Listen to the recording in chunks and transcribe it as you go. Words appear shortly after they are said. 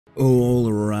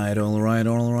Alright.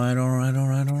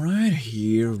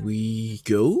 Here we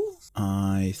go.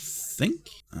 I think.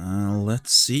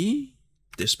 Let's see.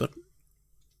 This button.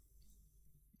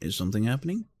 Is something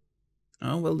happening?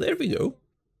 Oh, well, there we go.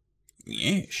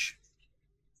 Yes.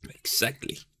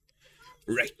 Exactly.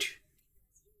 Right.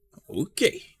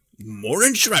 Okay. More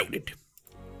Enshrouded.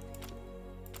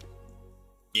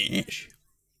 Yes.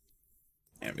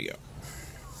 There we go.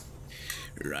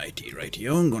 Righty.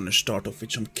 I'm gonna start off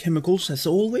with some chemicals as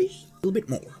always. A little bit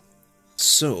more.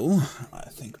 So, I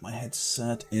think my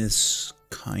headset is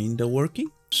kinda working.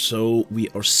 So, we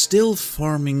are still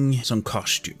farming some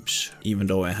costumes, even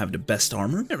though I have the best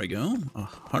armor. There we go,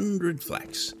 100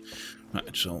 flax.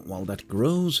 Right, so while that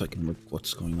grows, I can look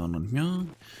what's going on here.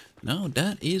 Now,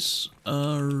 that is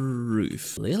a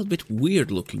roof. A little bit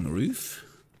weird looking roof.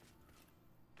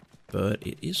 But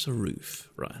it is a roof.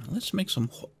 Right, let's make some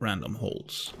random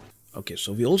holes. Okay,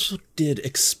 so we also did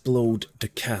explode the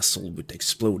castle with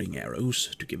exploding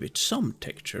arrows to give it some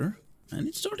texture. And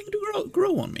it's starting to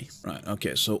grow on me. Right,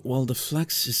 okay, so while the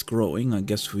flax is growing, I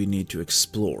guess we need to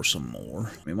explore some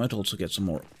more. We might also get some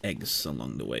more eggs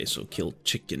along the way, so kill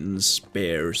chickens,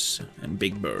 bears, and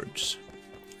big birds.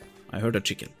 I heard a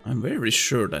chicken. I'm very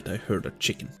sure that I heard a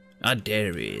chicken. Ah,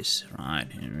 there he is. Right,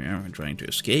 here we're trying to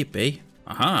escape, eh?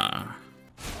 Aha!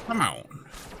 Come on!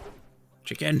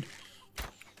 Chicken!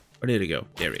 Where did he go?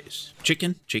 There he is.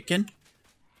 Chicken!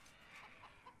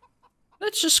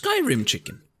 That's a Skyrim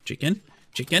chicken! Chicken!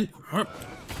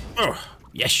 Oh,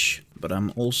 yes! But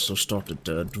I'm also started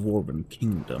the Dwarven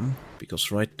Kingdom,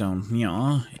 because right down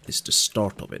here is the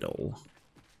start of it all.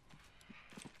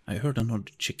 I heard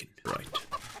another chicken. Right.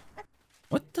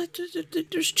 What?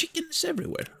 There's chickens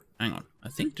everywhere. Hang on. I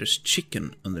think there's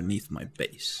chicken underneath my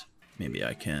base. Maybe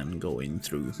I can go in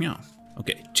through. Yeah.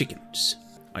 Okay, chickens.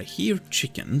 I hear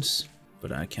chickens,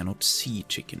 but I cannot see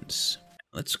chickens.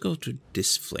 Let's go to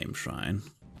this flame shrine.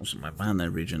 Also, my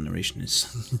mana regeneration is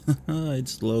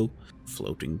it's low.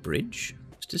 Floating bridge.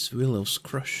 Is this Willow's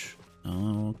Crush?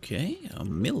 Okay, a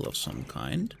mill of some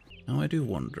kind. Now I do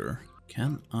wonder,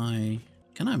 can I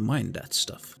mine that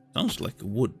stuff? Sounds like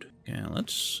wood. Okay,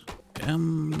 let's.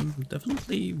 I'm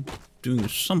definitely doing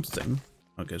something.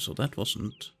 Okay, so that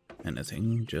wasn't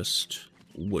anything, just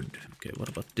wood. Okay, what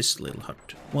about this little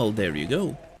hut? Well, there you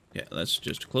go. Yeah, let's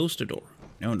just close the door.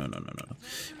 No.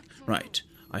 Right,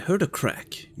 I heard a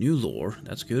crack. New lore,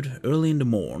 that's good. Early in the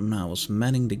morn, I was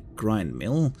manning the grind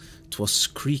mill. 'Twas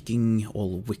creaking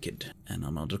all wicked. And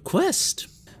another quest.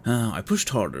 I pushed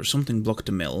harder, something blocked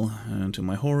the mill. To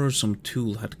my horror, some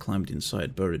tool had climbed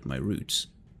inside, buried my roots.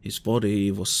 His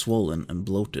body was swollen and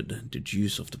bloated. The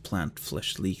juice of the plant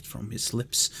flesh leaked from his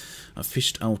lips. I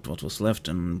fished out what was left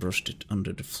and brushed it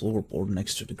under the floorboard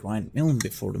next to the grind mill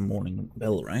before the morning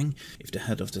bell rang. If the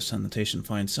head of the sanitation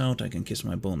finds out, I can kiss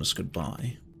my bonus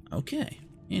goodbye. Okay,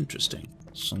 interesting.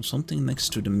 So something next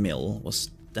to the mill.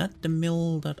 Was that the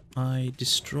mill that I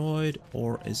destroyed,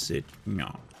 or is it...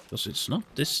 No, because it's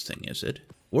not this thing, is it?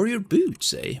 Warrior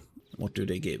boots, eh? What do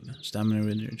they give? Stamina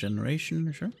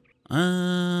regeneration, sure?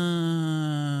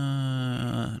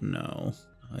 No.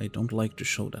 I don't like to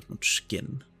show that much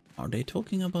skin. Are they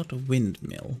talking about a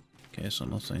windmill? Okay, so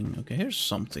nothing. Okay, here's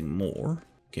something more.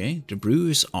 Okay, the brew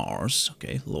is ours.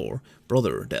 Okay, lore.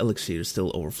 Brother, the elixir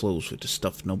still overflows with the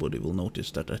stuff. Nobody will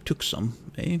notice that I took some.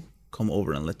 Hey, come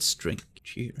over and let's drink.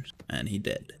 Cheers. And he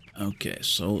dead. Okay,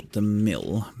 so the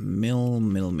mill. Milly.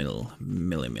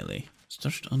 It's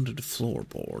just under the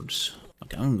floorboards.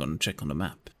 Okay, I'm gonna check on the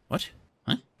map. What?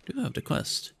 Do have the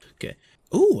quest. Okay.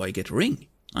 Oh, I get ring.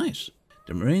 Nice.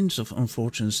 The remains of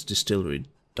Unfortunate's distillery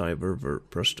diver were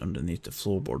brushed underneath the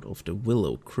floorboard of the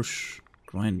Willow Crush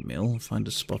grind mill. Find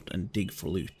a spot and dig for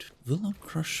loot. Willow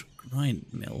Crush grind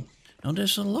mill. Now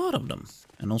there's a lot of them.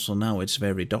 And also now it's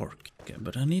very dark. Okay,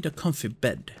 but I need a comfy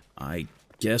bed. I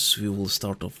guess we will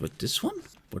start off with this one.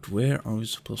 But where are we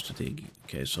supposed to dig?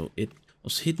 Okay, so it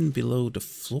was hidden below the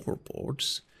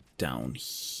floorboards. Down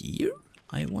here,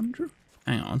 I wonder?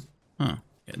 Hang on. Huh.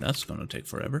 Yeah, that's gonna take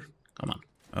forever. Come on.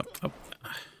 Up.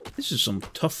 This is some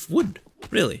tough wood.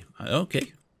 Really?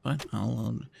 Okay. Fine.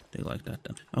 I'll dig like that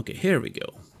then. Okay, here we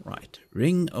go. Right.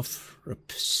 Ring of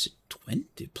Reps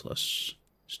 20 plus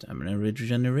stamina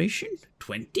regeneration.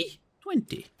 20?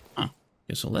 20. Huh.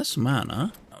 Okay, so less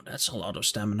mana. Oh, that's a lot of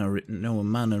stamina. No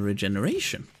mana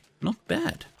regeneration. Not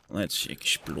bad. Let's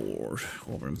explore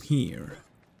over here.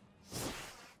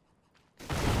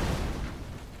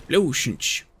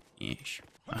 Lotions. Yes.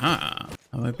 Aha.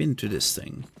 Have I been to this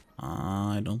thing?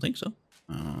 I don't think so.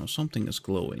 Something is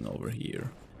glowing over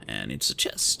here. And it's a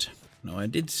chest. Now I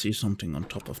did see something on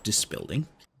top of this building.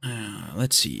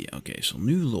 Let's see. Okay, so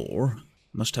new lore.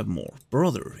 Must have more.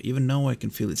 Brother, even now I can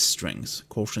feel its strength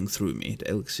coursing through me. The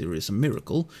elixir is a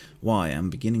miracle. Why, I'm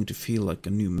beginning to feel like a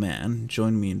new man.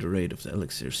 Join me in the raid of the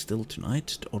elixir still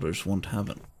tonight. The others won't have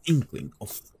an inkling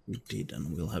of who did,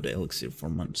 and we'll have the elixir for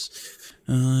months.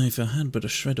 If I had but a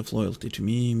shred of loyalty to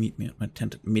me, meet me at my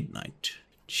tent at midnight.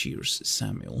 Cheers,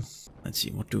 Samuel. Let's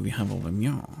see, what do we have over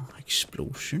here?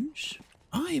 Explosions?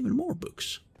 Even more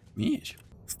books. Yes.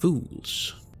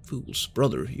 Fools. Fools.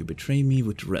 Brother, you betray me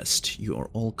with rest. You are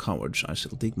all cowards. I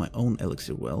shall dig my own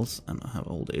elixir wells, and I have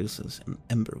all the elixirs in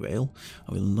Embervale.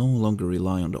 I will no longer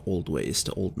rely on the old ways,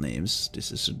 the old names.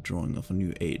 This is a drawing of a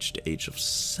new age, the age of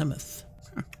Sameth.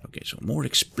 Okay, so more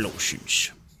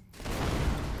explosions.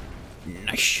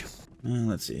 Nice.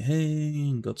 Let's see.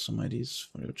 Hey, got some ideas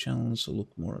for your channel, so look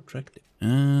more attractive.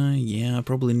 Yeah, I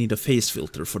probably need a face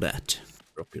filter for that.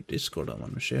 Drop your Discord, I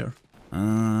want to share.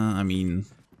 I mean,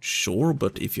 sure,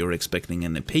 but if you're expecting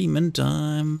any payment,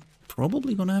 I'm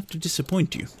probably gonna have to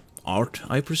disappoint you. Art,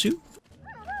 I presume?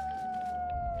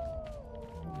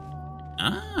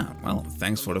 Well,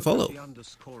 thanks for the follow.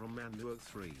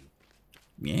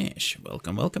 Yes,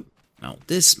 welcome, welcome. Now,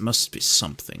 this must be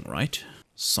something, right?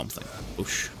 Something.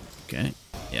 Oosh. Okay.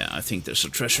 Yeah, I think there's a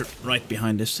treasure right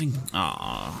behind this thing.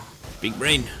 Big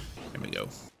brain. There we go.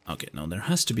 Okay, now there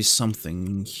has to be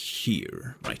something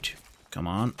here. Right. Come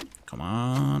on. Come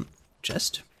on.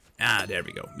 Chest. There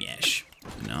we go. Yesh.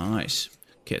 Nice.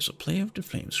 Okay, so play of the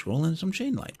flame scroll and some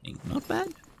chain lightning. Not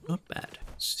bad. Not bad.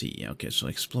 Let's see. Okay, so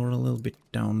explore a little bit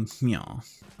down here.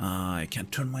 I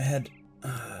can't turn my head.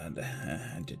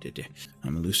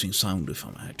 I'm losing sound if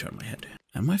I turn my head.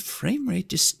 And my frame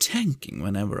rate is tanking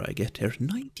whenever I get here.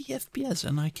 90 FPS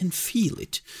and I can feel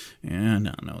it. Yeah,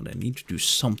 no, they need to do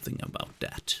something about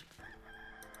that.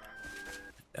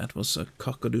 That was a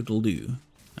cock-a-doodle-doo.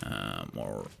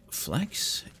 More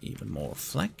flax, even more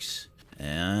flax,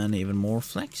 and even more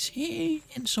flax,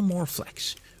 and some more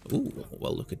flax. Ooh,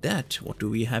 well, look at that. What do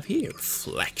we have here?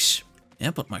 Flax.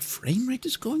 Yeah, but my frame rate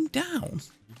is going down.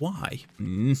 Why?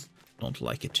 Don't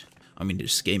like it. I mean,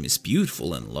 this game is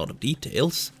beautiful and a lot of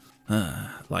details.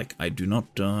 Like, I do not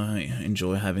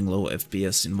enjoy having low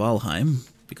FPS in Valheim,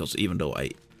 because even though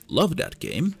I love that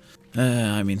game,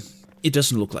 I mean, it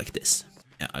doesn't look like this.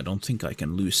 Yeah, I don't think I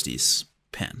can lose these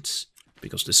pants,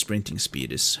 because the sprinting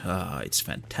speed is, it's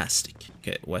fantastic.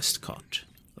 Okay, Westcott.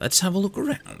 Let's have a look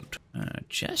around.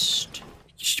 Chest.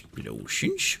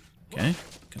 Explosions. Okay,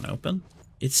 can open.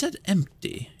 It said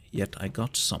empty, yet I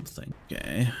got something.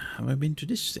 Okay, have I been to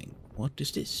this thing? What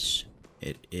is this?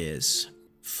 It is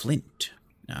flint.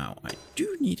 Now, I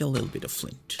do need a little bit of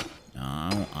flint.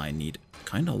 Now, I need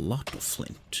kind of a lot of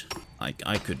flint. Like,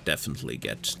 I could definitely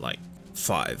get, like,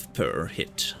 5 per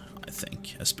hit, I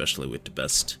think. Especially with the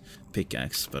best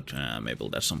pickaxe, but maybe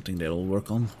that's something they'll work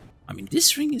on. I mean,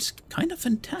 this ring is kind of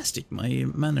fantastic. My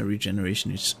mana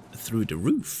regeneration is through the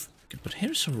roof. Okay, but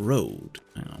here's a road.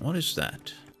 What is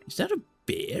that? Is that a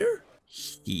bear?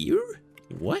 Here?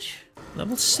 What?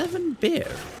 Level 7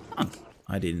 bear. Huh.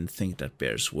 I didn't think that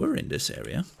bears were in this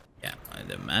area. Yeah,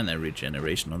 the mana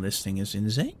regeneration on this thing is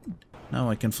insane. Now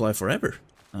I can fly forever.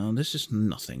 This is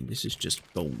nothing. This is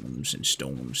just bones and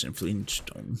stones and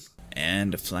flintstone.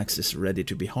 And the flax is ready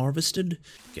to be harvested.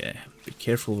 Okay, be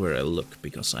careful where I look,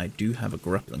 because I do have a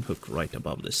grappling hook right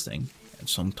above this thing. And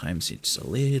sometimes it's a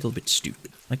little bit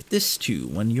stupid. Like this too,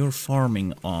 when you're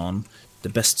farming on the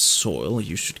best soil,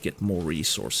 you should get more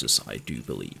resources, I do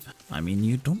believe. I mean,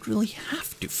 you don't really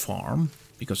have to farm,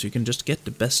 because you can just get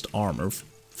the best armor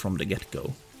from the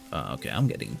get-go. Okay, I'm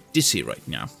getting dizzy right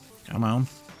now. Come on.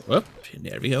 Whoop,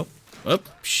 there we go. Whoop,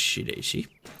 shit-daisy.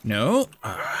 No.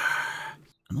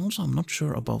 And also, I'm not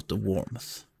sure about the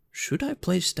warmth. Should I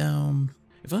place down...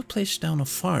 If I place down a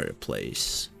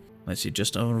fireplace... Let's see,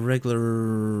 just a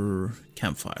regular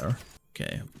campfire.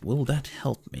 Okay, will that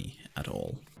help me at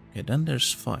all? Okay, then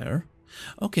there's fire.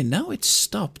 Okay, now it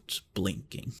stopped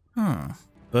blinking.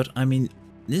 But, I mean,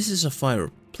 this is a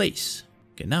fireplace.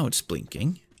 Okay, now it's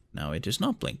blinking. Now it is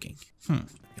not blinking.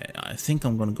 Okay, I think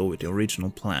I'm gonna go with the original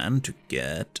plan to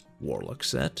get Warlock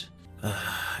set.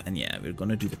 And yeah, we're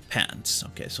gonna do the pants.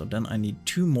 Okay, so then I need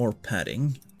 2 more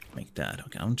padding. Make that.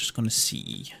 Okay, I'm just gonna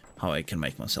see how I can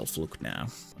make myself look now.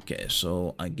 Okay,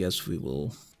 so I guess we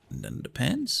will... And then the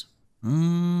pants?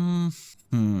 I'm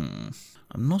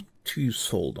not too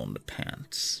sold on the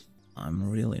pants. I'm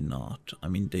really not. I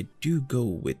mean, they do go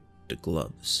with the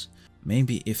gloves.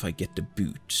 Maybe if I get the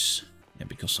boots. Yeah,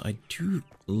 because I do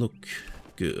look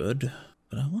good.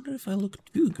 But I wonder if I look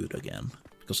too good again.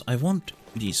 Because I want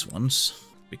these ones.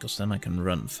 Because then I can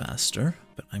run faster.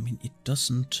 But I mean, it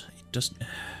doesn't...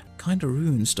 kind of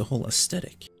ruins the whole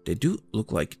aesthetic. They do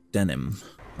look like denim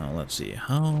Now let's see,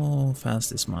 how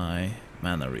fast is my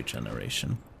mana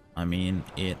regeneration? I mean,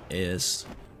 it is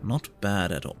not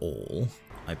bad at all.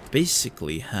 I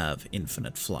basically have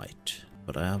infinite flight,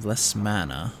 but I have less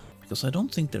mana, because I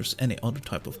don't think there's any other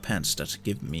type of pants that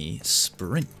give me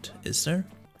sprint, is there?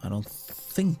 I don't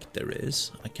think there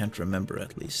is. I can't remember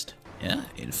at least. Yeah,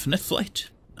 infinite flight.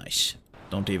 Nice.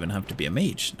 Don't even have to be a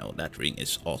mage. No, that ring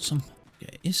is awesome.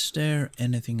 Okay, is there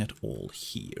anything at all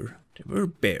here? There were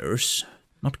bears.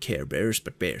 Not Care Bears,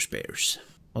 but bears.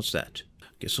 What's that?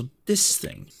 Okay, so this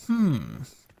thing.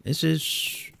 This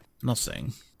is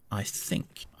nothing. I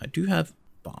think I do have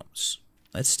bombs.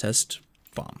 Let's test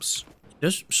bombs.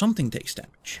 There's something takes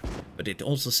damage, but it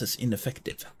also says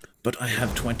ineffective. But I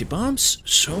have 20 bombs,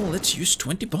 so let's use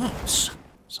 20 bombs.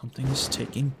 Something is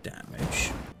taking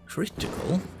damage.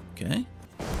 Critical. Okay.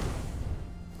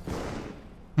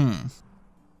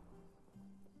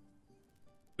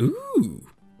 Ooh.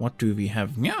 What do we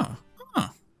have now?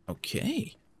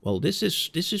 Okay. Well, this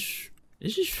is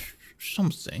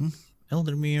something.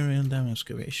 Eldermere and dam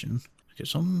excavation. Okay,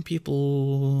 some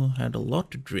people had a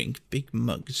lot to drink, big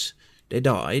mugs. They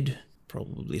died.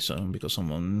 Probably some because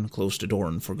someone closed the door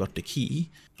and forgot the key.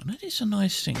 And that is a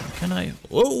nice thing. Can I...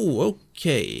 Oh,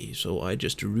 okay. So I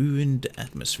just ruined the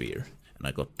atmosphere. And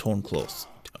I got torn cloth.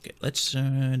 Okay, let's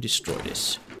destroy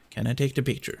this. Can I take the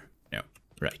picture? No.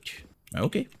 Right.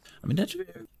 Okay. I mean, that's...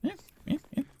 Yeah.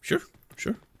 Sure.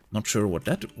 Not sure what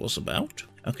that was about.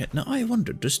 Okay, now I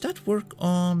wonder, does that work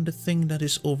on the thing that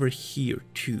is over here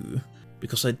too?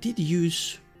 Because I did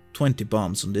use 20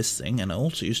 bombs on this thing, and I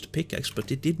also used a pickaxe, but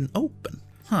it didn't open.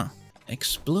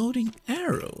 Exploding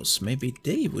arrows. Maybe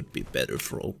they would be better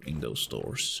for opening those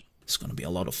doors. It's gonna be a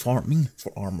lot of farming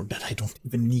for armor that I don't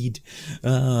even need.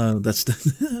 That's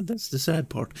the sad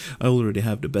part. I already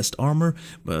have the best armor,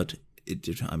 but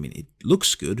I mean, it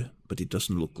looks good, but it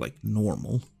doesn't look like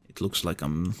normal. It looks like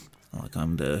I'm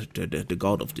the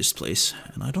god of this place,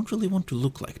 and I don't really want to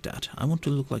look like that. I want to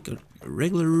look like a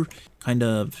regular kind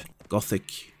of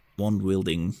gothic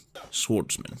wand-wielding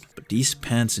swordsman. But these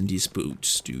pants and these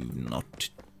boots do not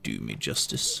do me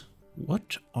justice.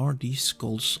 What are these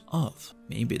skulls of?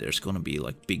 Maybe there's gonna be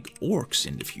like big orcs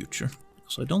in the future.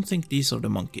 So I don't think these are the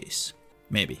monkeys.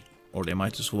 Maybe. Or they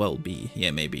might as well be.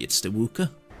 Yeah, maybe it's the Wooka.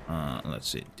 Let's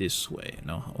see, this way.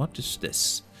 Now, what is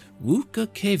this?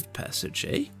 Wooka Cave Passage,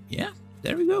 eh? Yeah,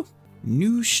 there we go.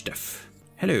 New stuff.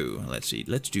 Hello, let's see,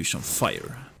 let's do some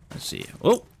fire. Let's see.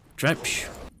 Oh, trap.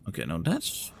 Okay, now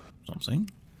that's something.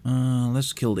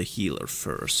 Let's kill the healer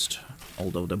first.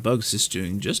 Although the bugs is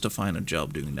doing just a finer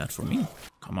job doing that for me.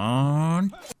 Come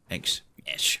on. Eggs.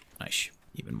 Yes, nice.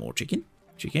 Even more chicken.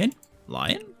 Chicken?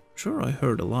 Lion? Sure, I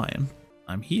heard a lion.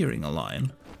 I'm hearing a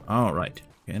lion. Alright.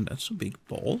 Okay, that's a big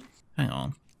ball. Hang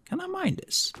on. Can I mine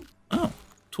this? Oh,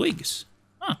 twigs.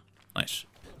 Nice.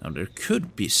 Now there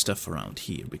could be stuff around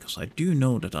here, because I do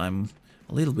know that I'm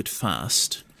a little bit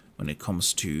fast when it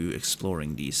comes to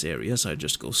exploring these areas. I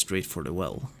just go straight for the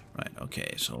well. Right,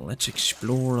 okay, so let's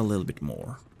explore a little bit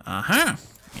more. Aha!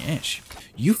 Yes.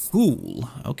 You fool.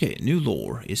 Okay, new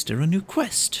lore. Is there a new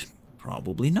quest?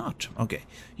 Probably not. Okay.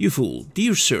 You fool.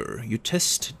 Dear sir, you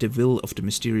test the will of the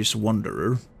mysterious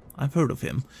wanderer. I've heard of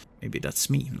him. Maybe that's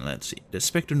me. Let's see. The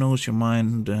spectre knows your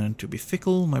mind to be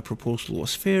fickle. My proposal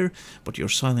was fair, but your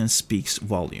silence speaks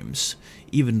volumes.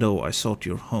 Even though I sought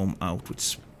your home out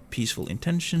with peaceful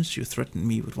intentions, you threatened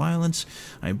me with violence.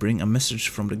 I bring a message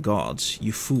from the gods.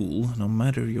 You fool. No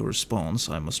matter your response,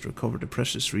 I must recover the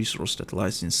precious resource that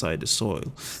lies inside the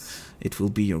soil. It will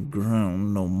be your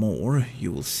ground no more.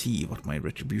 You will see what my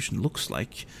retribution looks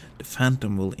like. The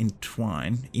phantom will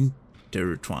intertwine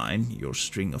your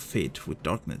string of fate with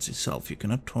darkness itself. You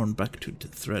cannot turn back to the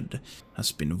thread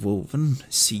has been woven.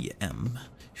 CM.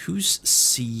 Who's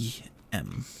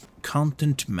CM?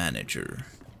 Content manager.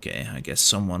 Okay, I guess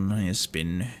someone has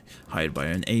been hired by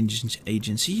an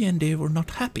agency and they were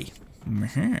not happy.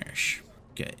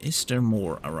 Okay, is there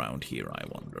more around here, I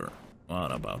wonder?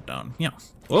 What about down here?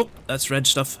 Oh, that's red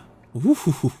stuff.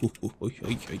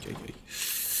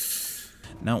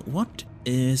 Now, what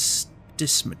is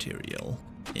this material?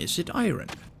 Is it iron?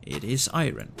 It is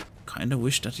iron. Kinda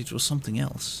wish that it was something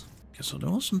else. Okay, so there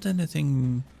wasn't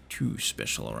anything too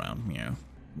special around here.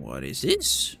 What is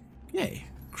this? Okay,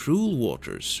 cruel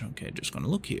waters. Okay, just gonna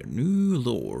look here. New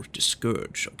lore, the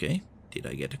scourge. Okay, did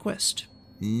I get a quest?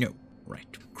 No.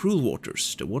 Right. Cruel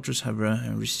waters. The waters have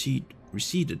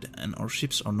receded and our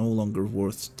ships are no longer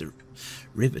worth the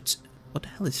rivets. What the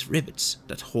hell is rivets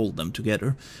that hold them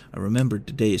together? I remembered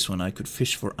the days when I could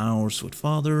fish for hours with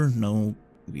father.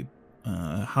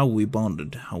 How we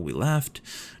bonded, how we laughed.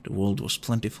 The world was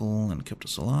plentiful and kept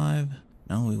us alive.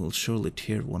 Now we will surely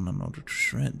tear one another to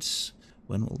shreds.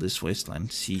 When will this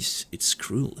wasteland cease its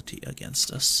cruelty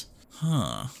against us?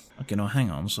 Huh. Okay, now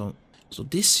hang on. So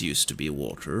this used to be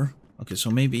water. Okay,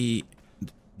 so maybe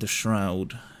the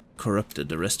shroud corrupted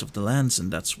the rest of the lands,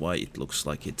 and that's why it looks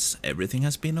like everything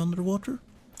has been underwater?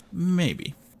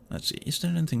 Maybe. Let's see, is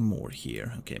there anything more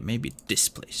here? Okay, maybe this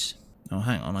place. Now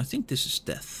hang on, I think this is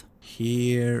death.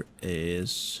 Here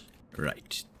is...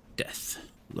 right, death.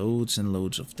 Loads and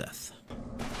loads of death.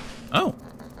 Oh!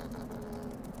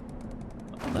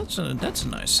 That's a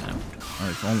nice sound. Or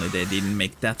if only they didn't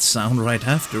make that sound right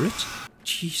after it.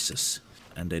 Jesus.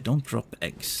 And they don't drop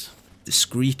eggs. The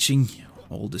screeching,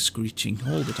 all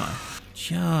the time.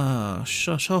 Yeah,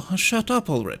 shut up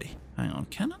already. Hang on,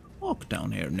 can I walk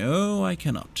down here? No, I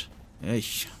cannot.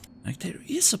 Eesh. Like, there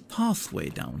is a pathway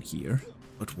down here.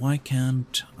 But why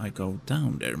can't I go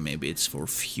down there? Maybe it's for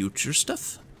future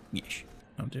stuff? Yes.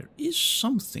 Now, there is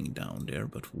something down there,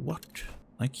 but what?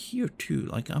 Like here too.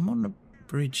 Like, I'm on a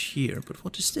bridge here, but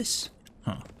what is this?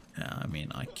 Huh. Yeah, I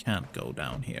mean, I can't go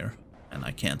down here. And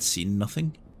I can't see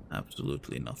nothing.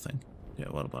 Absolutely nothing. Yeah,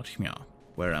 what about here?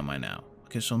 Where am I now?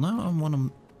 Okay, so now I'm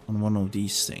on one of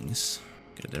these things.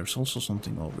 Okay, there's also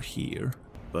something over here.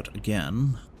 But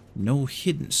again, no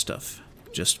hidden stuff.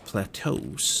 Just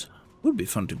plateaus. Would be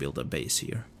fun to build a base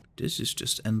here. This is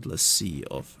just endless sea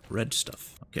of red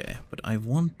stuff. Okay, but I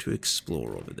want to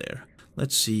explore over there.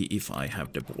 Let's see if I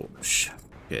have the borscht.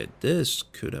 Okay, this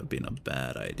could have been a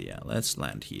bad idea. Let's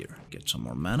land here. Get some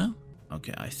more mana.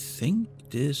 Okay, I think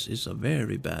this is a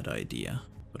very bad idea.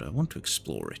 But I want to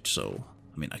explore it, so...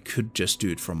 I mean, I could just do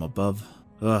it from above.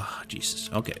 Ugh, Jesus.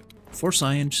 Okay, for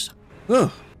science.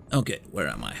 Ugh. Okay, where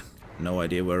am I? No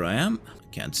idea where I am.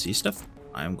 Can't see stuff.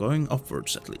 I'm going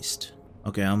upwards at least.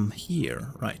 Okay, I'm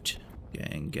here. Right.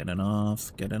 Okay, get it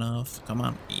off. Come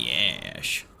on.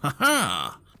 Yesh.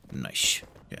 Haha! Nice.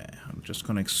 Okay, I'm just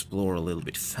gonna explore a little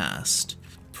bit fast.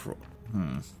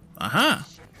 Aha!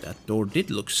 That door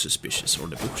did look suspicious, or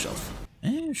the bookshelf.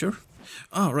 Sure.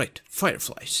 Oh, right.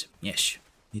 Fireflies. Yes.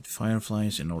 Need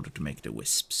fireflies in order to make the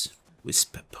wisps.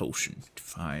 Wisp potion.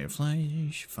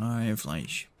 Fireflies.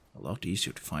 A lot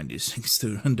easier to find these things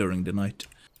during the night.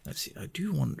 Let's see, I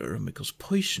do wonder, because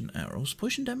poison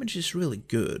damage is really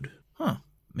good. Huh,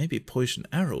 maybe poison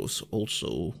arrows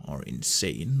also are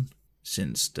insane,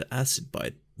 since the acid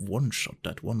bite one-shot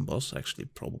that one boss, actually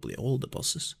probably all the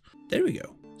bosses. There we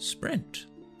go, Sprint,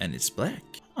 and it's black.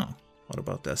 Huh, what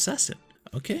about the assassin?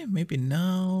 Okay, maybe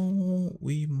now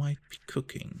we might be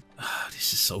cooking.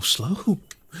 This is so slow.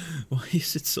 Why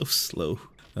is it so slow?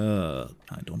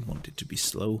 I don't want it to be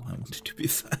slow, I want it to be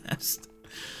fast.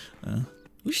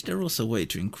 Wish there was a way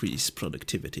to increase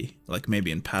productivity. Like maybe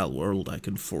in Pal World I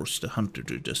could force the hunter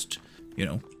to just, you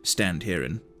know, stand here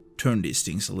and turn these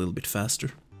things a little bit faster.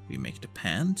 We make the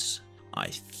pants. I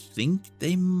think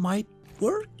they might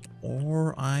work.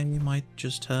 Or I might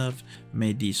just have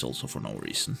made these also for no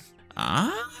reason.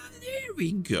 Ah, there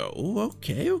we go.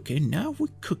 Okay, now we're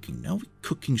cooking.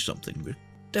 Something. We're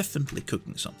definitely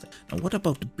cooking something. Now what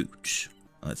about the boots?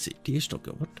 Let's see,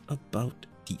 Deerstalker, what about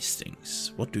these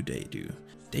things? What do they do?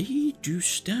 They do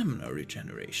stamina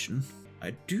regeneration.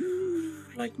 I do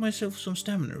like myself some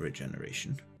stamina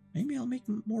regeneration. Maybe I'll make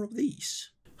more of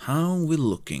these. How we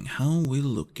looking?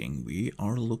 We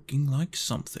are looking like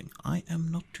something. I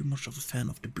am not too much of a fan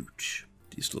of the boots.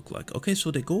 These look like... okay,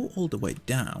 so they go all the way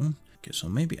down. Okay, so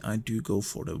maybe I do go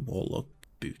for the Warlock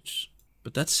boots.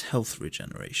 But that's health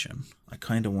regeneration. I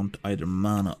kind of want either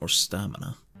mana or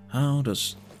stamina. How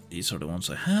does... these are the ones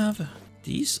I have.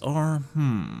 These are,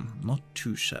 not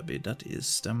too shabby. That is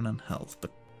stamina and health. But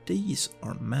these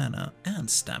are mana and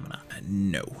stamina.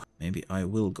 And no. Maybe I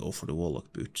will go for the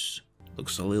Warlock boots.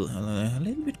 Looks a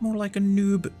little bit more like a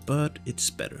noob, but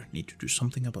it's better. Need to do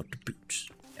something about the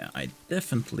boots. Yeah, I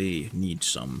definitely need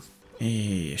some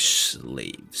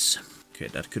slaves. Okay,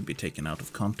 that could be taken out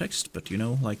of context, but you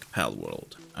know, like Pal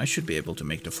World. I should be able to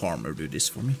make the farmer do this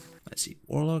for me. Let's see,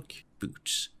 Warlock,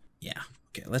 boots. Yeah,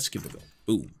 okay, let's give it a go.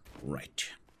 Boom. Right.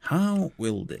 How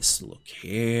will this look?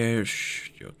 Here.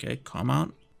 Okay, come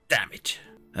on. Damn it.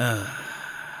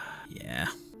 Yeah.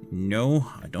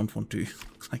 No, I don't want to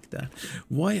look like that.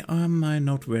 Why am I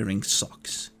not wearing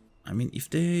socks? I mean, if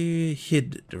they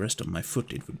hid the rest of my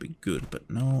foot, it would be good. But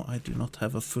no, I do not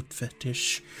have a foot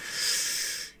fetish.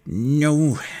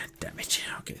 No, damn it.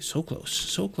 Okay, so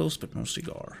close, but no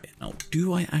cigar. Now,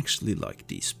 do I actually like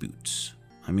these boots?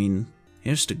 I mean,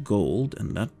 here's the gold,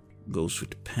 and that goes with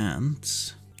the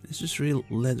pants. This is real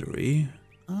leathery.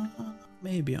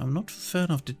 Maybe I'm not a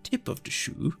fan of the tip of the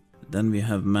shoe. Then we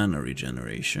have mana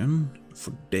regeneration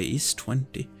for days,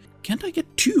 20. Can't I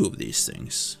get 2 of these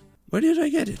things? Where did I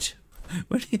get it?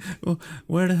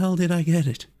 Where the hell did I get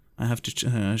it? I have to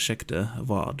check the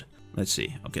VOD. Let's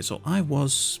see. Okay, so I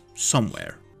was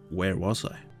somewhere. Where was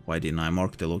I? Why didn't I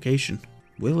mark the location?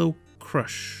 Willow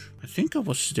Crush. I think I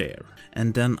was there.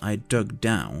 And then I dug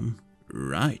down.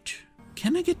 Right.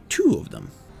 Can I get 2 of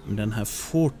them? And then have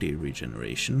 40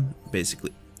 regeneration.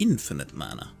 Basically infinite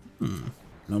mana.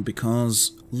 No,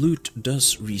 because loot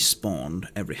does respawn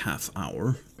every half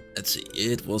hour. Let's see.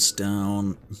 It was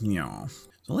down here.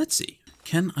 So let's see.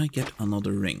 Can I get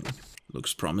another ring?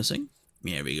 Looks promising.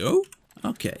 Here we go.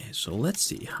 Okay, so let's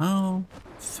see. How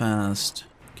fast...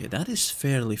 Okay, that is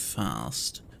fairly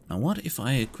fast. Now what if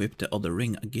I equip the other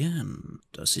ring again?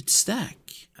 Does it stack?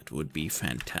 That would be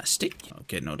fantastic.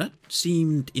 Okay, no, that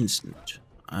seemed instant.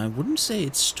 I wouldn't say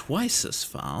it's twice as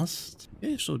fast.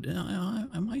 Okay, so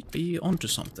I might be onto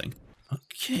something.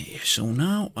 Okay, so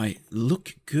now I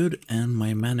look good and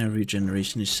my mana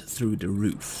regeneration is through the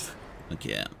roof.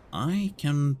 Okay, I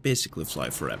can basically fly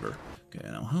forever. Okay,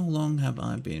 now how long have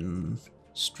I been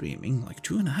streaming? Like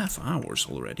 2.5 hours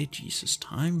already. Jesus,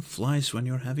 time flies when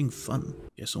you're having fun.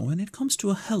 Yeah, so when it comes to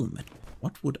a helmet,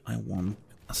 what would I want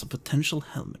as a potential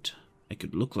helmet? I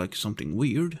could look like something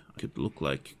weird. I could look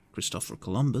like Christopher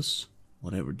Columbus.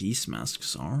 Whatever these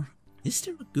masks are. Is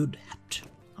there a good hat?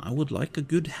 I would like a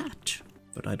good hat.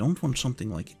 But I don't want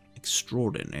something like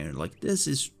extraordinary. Like this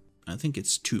is... I think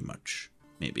it's too much.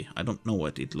 Maybe. I don't know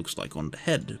what it looks like on the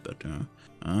head, but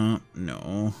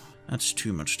no. That's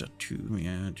too much, that too.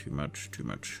 Yeah, too much.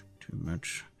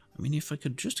 I mean, if I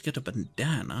could just get a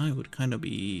bandana, I would kind of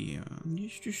be...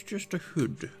 just a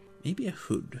hood. Maybe a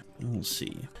hood. We'll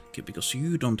see. Okay, because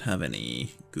you don't have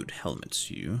any good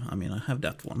helmets, you. I mean, I have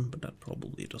that one, but that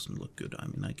probably doesn't look good. I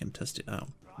mean, I can test it out.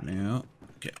 No.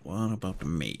 Okay, what about the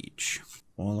mage?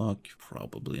 Warlock,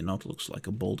 probably not. Looks like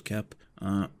a bold cap.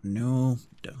 No,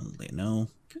 definitely no.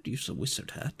 Could use a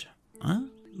wizard hat.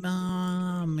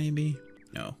 Nah, maybe.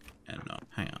 No, and no.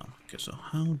 Hang on. Okay, so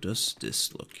how does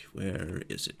this look? Where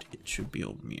is it? It should be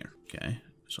over here. Okay,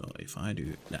 so if I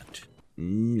do that.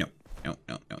 No.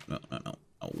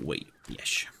 Oh, wait.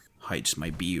 Yes. Hides my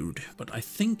beard. But I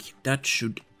think that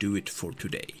should do it for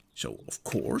today. So, of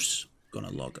course,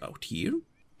 gonna log out here.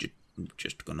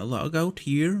 Just gonna log out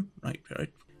here.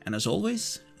 Right. And as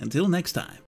always, until next time.